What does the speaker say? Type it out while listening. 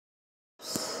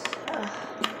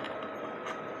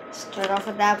start off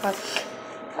with that, but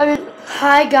I mean,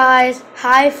 hi guys,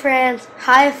 hi friends,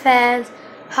 hi fans,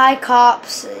 hi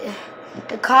cops.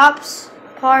 The cops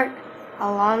part, a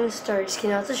long story. Just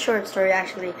kidding, it's a short story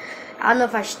actually. I don't know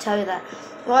if I should tell you that.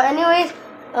 Well, anyways,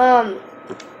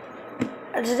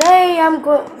 today I'm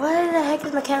going. What the heck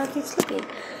is my camera keep slipping?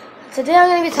 Today I'm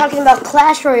going to be talking about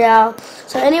Clash Royale.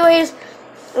 So, anyways,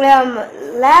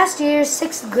 last year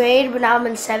 6th grade, but now I'm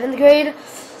in 7th grade.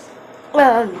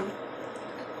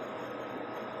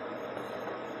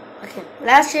 Okay,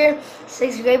 last year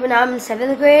 6th grade, but now I'm in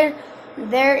 7th grade.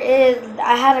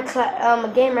 I had a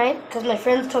game, right? Because my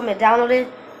friends told me to download it,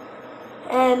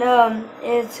 and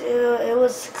it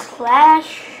was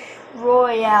Clash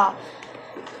Royale.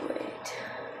 Wait.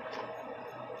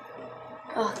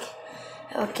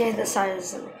 Okay, the sign is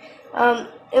something.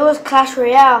 It was Clash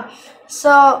Royale.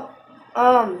 So,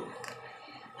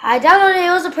 I downloaded it.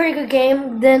 It was a pretty good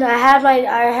game. Then I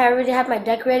already had my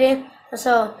deck ready.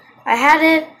 So I had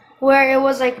it where it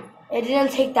was like it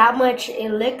didn't take that much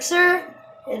elixir.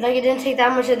 It didn't take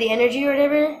that much of the energy or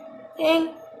whatever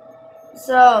thing.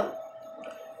 So,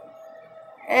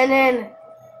 and then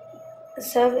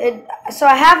so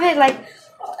I have it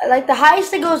like the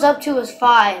highest it goes up to is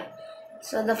 5.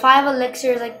 So the 5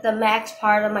 elixir is like the max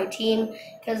part of my team,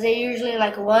 because they usually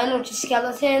like 1, which is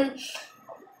skeleton.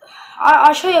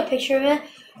 I'll show you a picture of it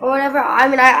or whatever. I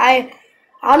mean, I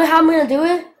don't know how I'm gonna do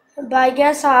it, but I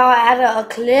guess I'll add a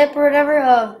clip or whatever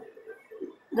of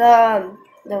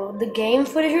the game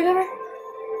footage or whatever.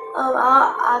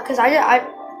 Cause I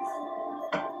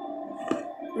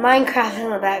Minecraft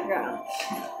in the background.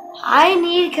 I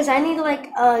need like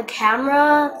a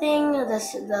camera thing,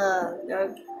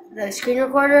 the screen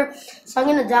recorder. So I'm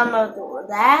gonna download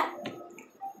that,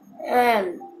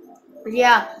 and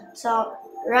yeah. So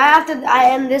right after I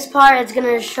end this part, it's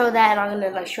gonna show that, and I'm gonna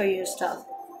like show you stuff.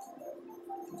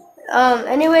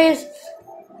 Anyways,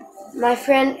 my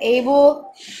friend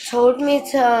Abel told me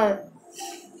to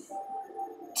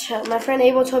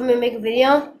make a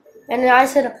video, and then I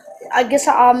said I guess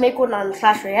I'll make one on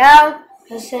Clash Royale,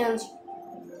 since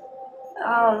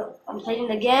I'm playing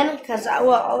it again, because I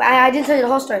didn't tell you the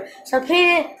whole story. So I played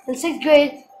it in 6th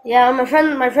grade. Yeah, my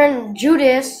friend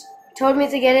Judas told me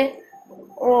to get it.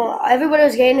 Well, everybody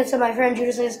was getting it, so my friend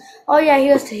Judas says, "Oh yeah, he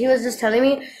was just telling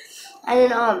me." And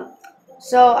then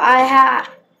so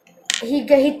he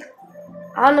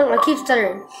I don't know, I keep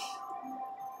stuttering.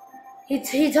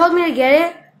 He told me to get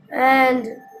it, and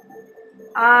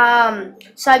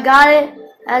so I got it,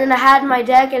 and then I had my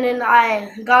deck, and then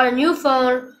I got a new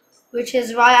phone, which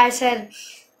is why I said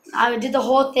I did the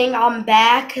whole thing on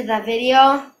back, that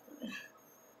video.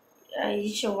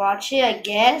 You should watch it, I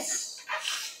guess.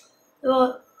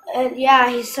 Well, and yeah,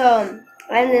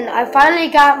 and then I finally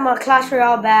got my Clash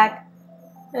Royale back,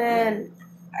 and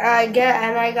I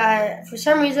got, for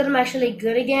some reason I'm actually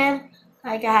good again.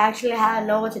 Like I actually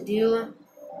know what to do,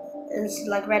 and it's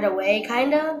like right away,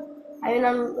 kind of. I mean,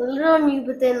 I'm a little new,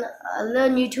 but then a little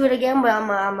new to it again, but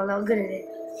I'm a little good at it.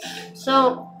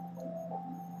 So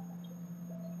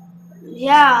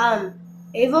yeah,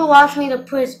 Ava wants me to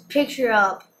put his picture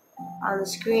up on the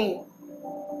screen.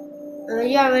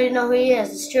 You already know who he is,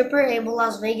 the stripper, Abel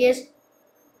Las Vegas.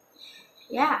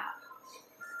 Yeah,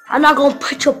 I'm not gonna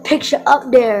put your picture up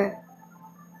there,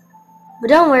 but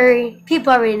don't worry,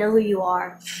 people already know who you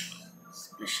are,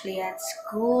 especially at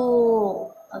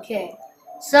school. Okay,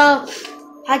 so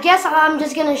I guess I'm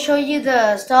just gonna show you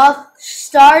the stuff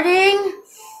starting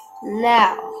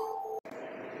now.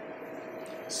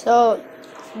 So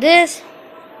this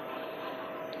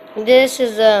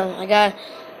is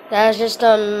that's just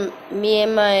me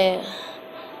and my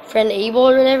friend Abel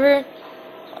or whatever,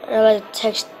 or like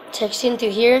texting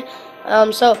through here.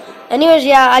 So anyways,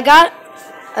 yeah, I got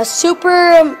a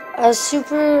super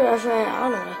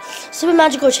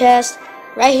magical chest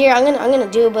right here. I'm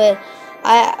gonna do, but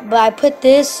I put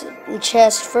this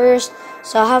chest first,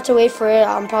 so I'll have to wait for it.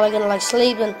 I'm probably gonna like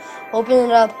sleep and open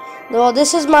it up. Well,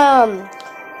 this is my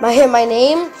my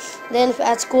name. Then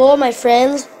at school, my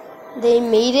friends, they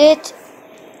made it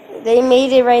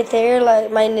right there,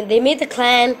 like they made the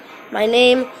clan, my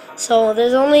name. So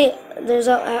there's only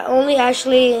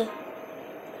actually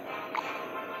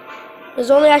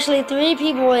 3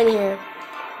 people in here.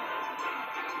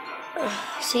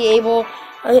 See, Abel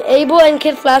and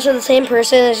Kid Flash are the same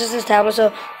person. It's just established,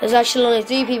 so there's actually only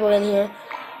 3 people in here.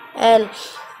 And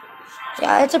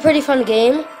yeah, it's a pretty fun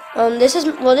game. This is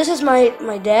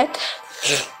my deck.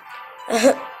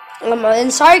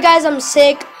 And sorry guys, I'm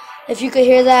sick. If you could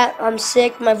hear that, I'm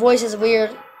sick. My voice is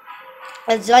weird.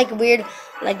 It's like weird,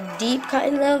 like deep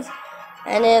kind of.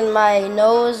 And then my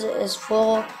nose is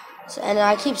full. So, and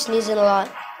I keep sneezing a lot.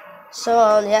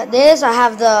 So yeah, this I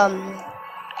have the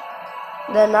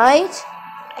knight,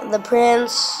 the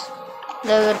prince,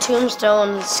 the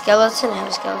tombstone skeleton. I have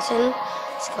a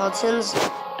skeletons,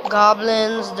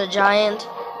 goblins, the giant,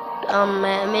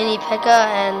 mini P.E.K.K.A.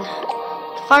 and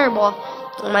fireball.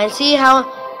 Mine. See how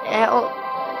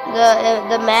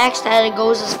the max that it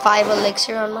goes is 5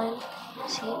 elixir on mine.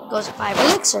 See, it goes 5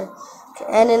 elixir,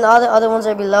 and then all the other ones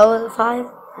are below 5.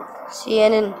 See,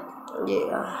 and then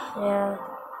yeah.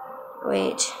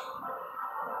 Wait.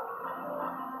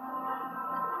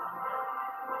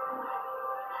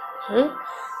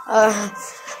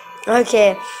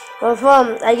 Okay.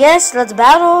 Well, I guess let's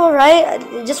battle, right?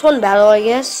 Just one battle, I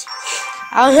guess.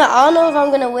 I don't know if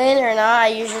I'm gonna win or not. I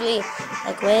usually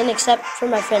like win, except for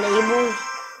my friend Abel.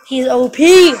 He's OP,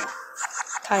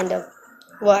 kind of.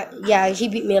 What? Yeah, he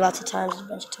beat me lots of times, a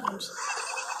bunch of times.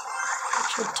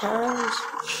 What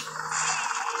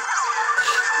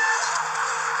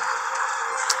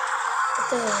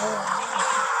the hell?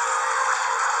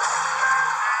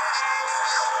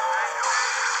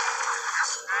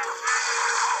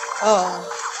 Oh.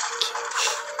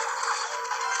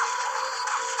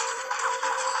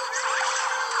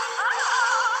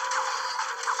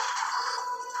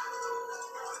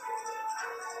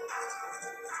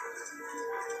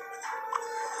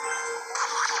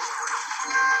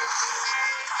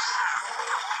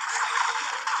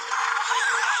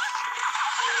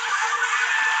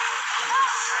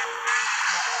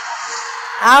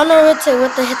 I don't know what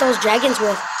to hit those dragons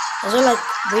with. Those are like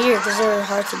weird. Those are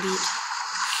hard to beat.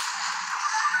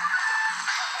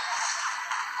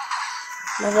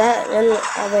 Like that, and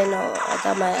wait, no, I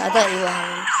thought you were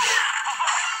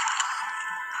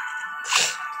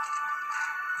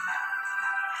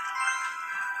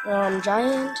having.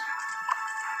 Giant.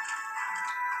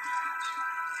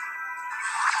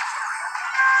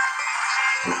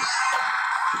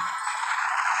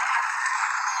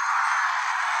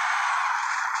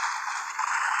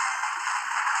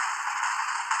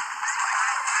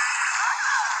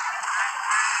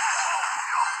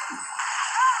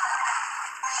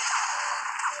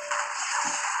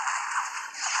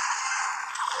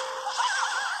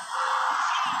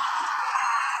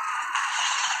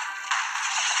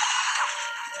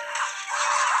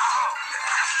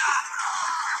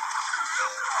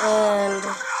 And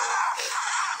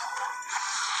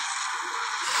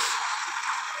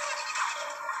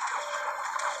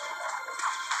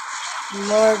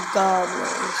more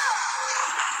goblins.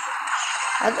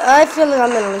 I feel like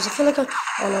I'm gonna lose. I feel like I'm.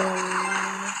 Oh, no.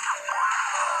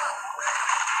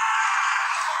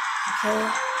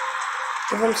 Okay.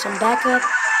 Give him some backup.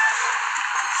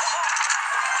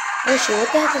 Oh shit,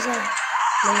 what the heck is that?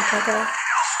 Mini P.E.K.K.A.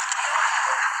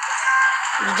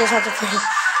 You just have to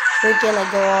freaking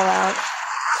like go all out.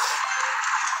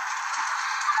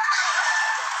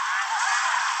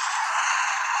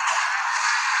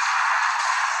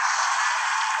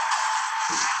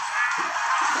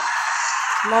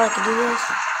 Come on, I can do this.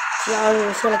 See, I don't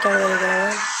even feel like I'm really gonna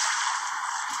win.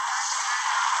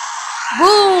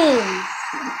 Boom!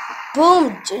 Boom!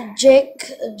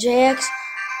 JX.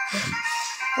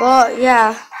 Well,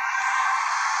 yeah.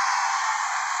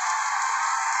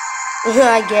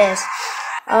 I guess.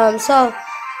 So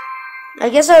I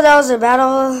guess that was a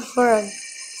battle for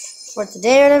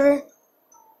today or whatever.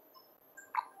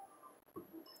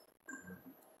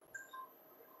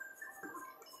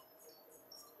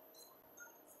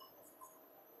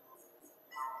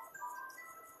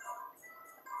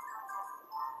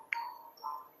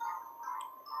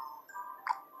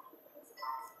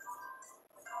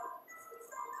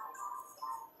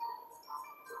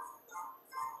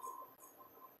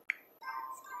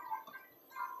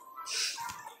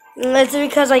 It's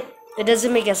because like it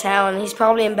doesn't make a sound. He's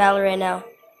probably in battle right now.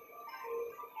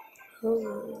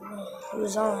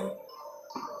 Who's on?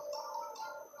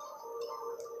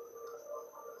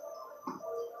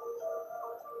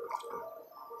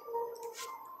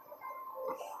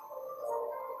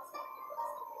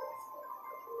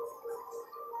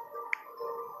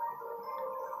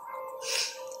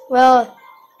 Well,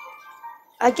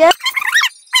 I guess.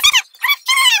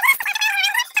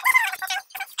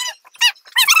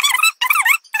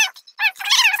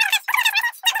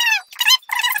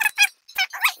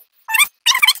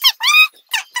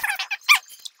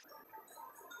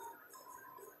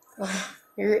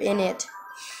 You're in it.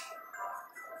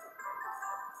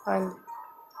 I'm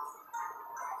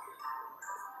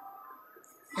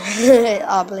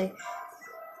oddly.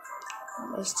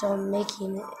 I'm still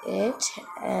making it,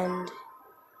 and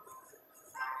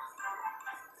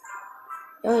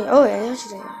oh yeah,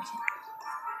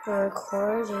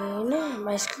 Recording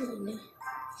my screen.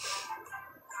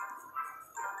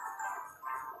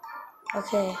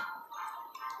 Okay.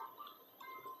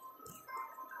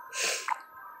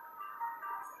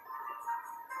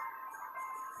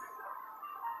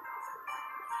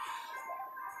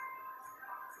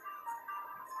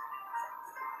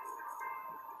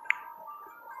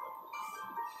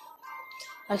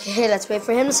 Okay, let's wait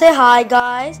for him to say hi,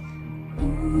 guys.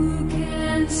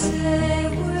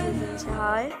 Say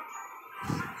hi.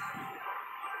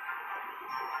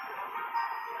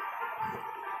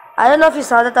 I don't know if you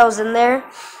saw that was in there.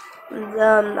 I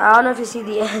don't know if you see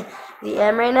the the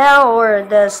M right now or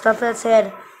the stuff that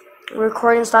said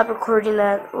recording, stop recording.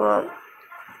 That well,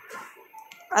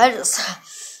 I just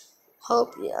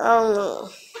hope. I don't know.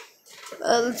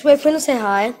 Let's wait for him to say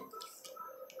hi.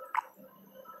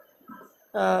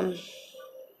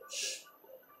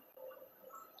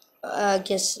 I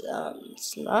guess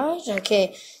it's not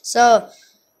okay. So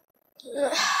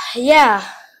yeah,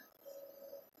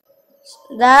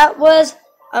 that was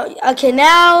okay.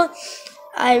 Now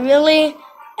I really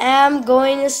am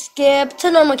going to skip to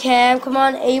normal cam. Come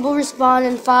on, Abel, respond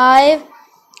in 5,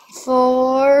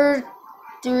 4,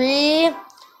 3,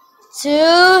 2.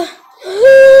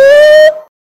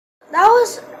 That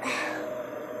was,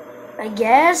 I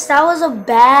guess, that was a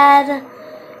bad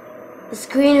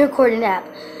screen recording app.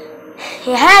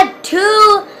 It had 2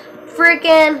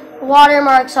 freaking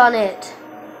watermarks on it.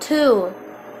 2.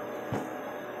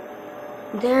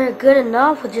 They're good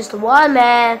enough with just 1,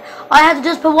 man. All I have to do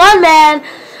is put 1, man.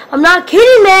 I'm not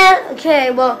kidding, man.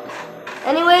 Okay, well,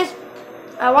 anyways,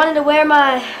 I wanted to wear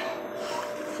my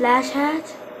flash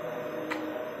hat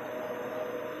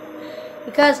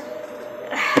because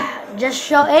just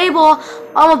show Abel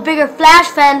I'm a bigger Flash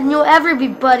fan than you'll ever be,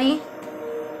 buddy.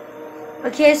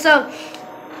 Okay, so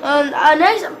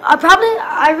next,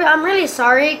 I'm really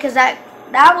sorry because that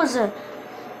was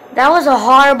a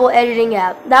horrible editing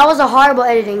app. That was a horrible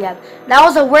editing app. That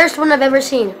was the worst one I've ever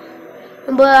seen.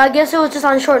 But I guess it was just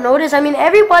on short notice. I mean,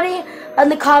 everybody in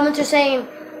the comments are saying,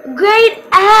 "Great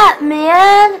app,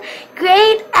 man!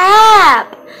 Great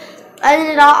app!"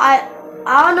 And I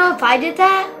don't know if I did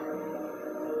that.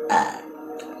 I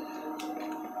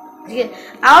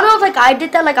don't know if like I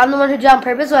did that, like I'm the one who did it on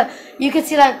purpose, but you can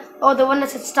see like, oh, the one that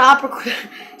said stop record,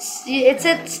 it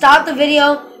said stop the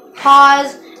video,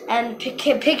 pause, and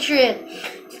picture it.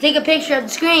 Take a picture of the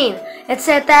screen. It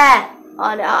said that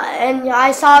on, and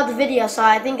I saw the video, so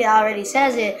I think it already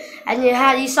says it. And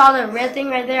you saw the red thing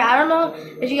right there. I don't know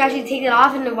if you actually take it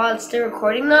off and while it's still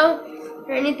recording though,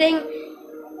 or anything.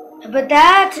 But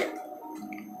that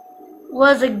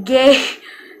was a gay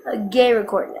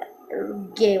recording.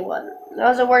 Gay one. That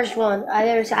was the worst one I've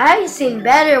ever seen. I've seen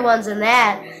better ones than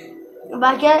that. But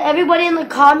I get everybody in the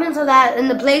comments of that in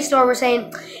the Play Store were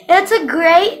saying, "It's a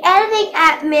great editing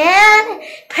app, man.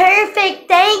 Perfect,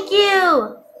 thank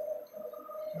you."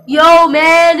 Yo,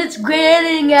 man, it's a great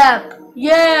editing app.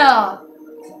 Yeah.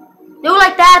 They were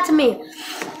like that to me.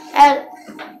 And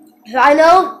I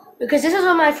know because this is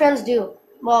what my friends do.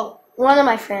 Well, one of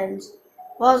my friends.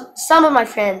 Well, some of my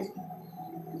friends.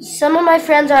 Some of my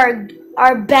friends are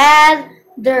bad.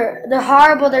 They're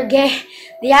horrible. They're gay.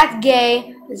 They act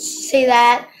gay. Let's say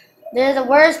that. They're the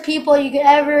worst people you could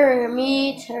ever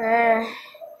meet, or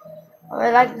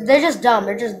like they're just dumb.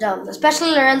 They're just dumb. Especially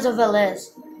Lorenzo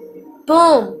Velez.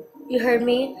 Boom. You heard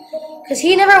me. Cause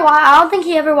he never. I don't think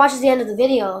he ever watches the end of the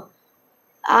video.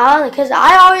 Cause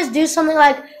I always do something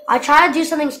like I try to do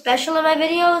something special in my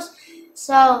videos.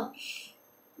 So.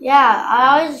 Yeah,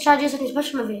 I always try to do something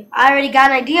special in my video. I already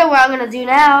got an idea what I'm gonna do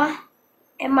now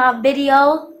in my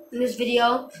video. In this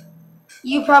video,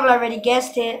 you probably already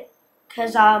guessed it,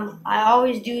 cause I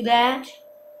always do that.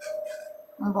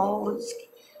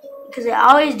 Cause I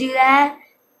always do that,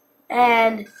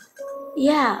 and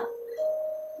yeah.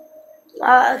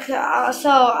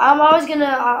 So I'm always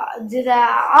gonna do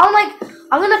that.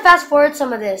 I'm gonna fast forward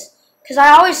some of this, cause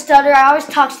I always stutter. I always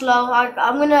talk slow.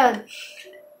 I'm gonna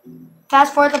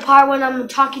fast forward the part when I'm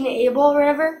talking to Abel or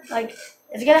whatever. Like,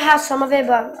 it's gonna have some of it,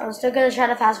 but I'm still gonna try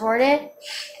to fast forward it.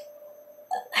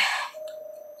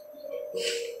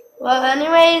 Well,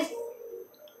 anyways,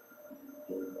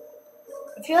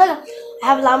 I feel like I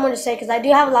have a lot more to say, because I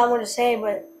do have a lot more to say,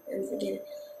 but I forget it.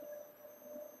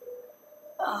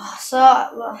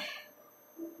 Well,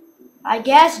 I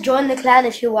guess join the clan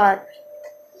if you want.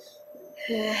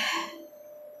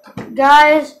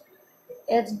 Guys,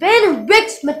 it's been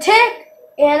Rick's Matic,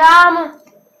 and I'm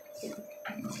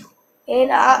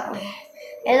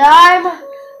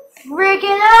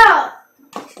freaking out.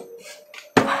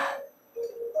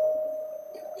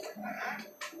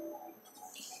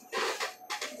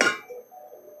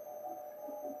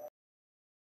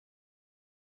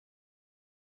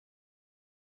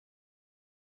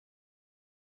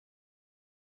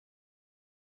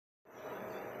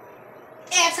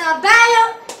 It's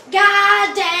about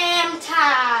goddamn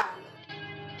time.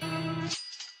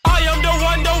 I am the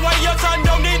one, the way your son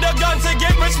don't need a gun to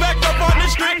get respect up on the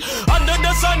street.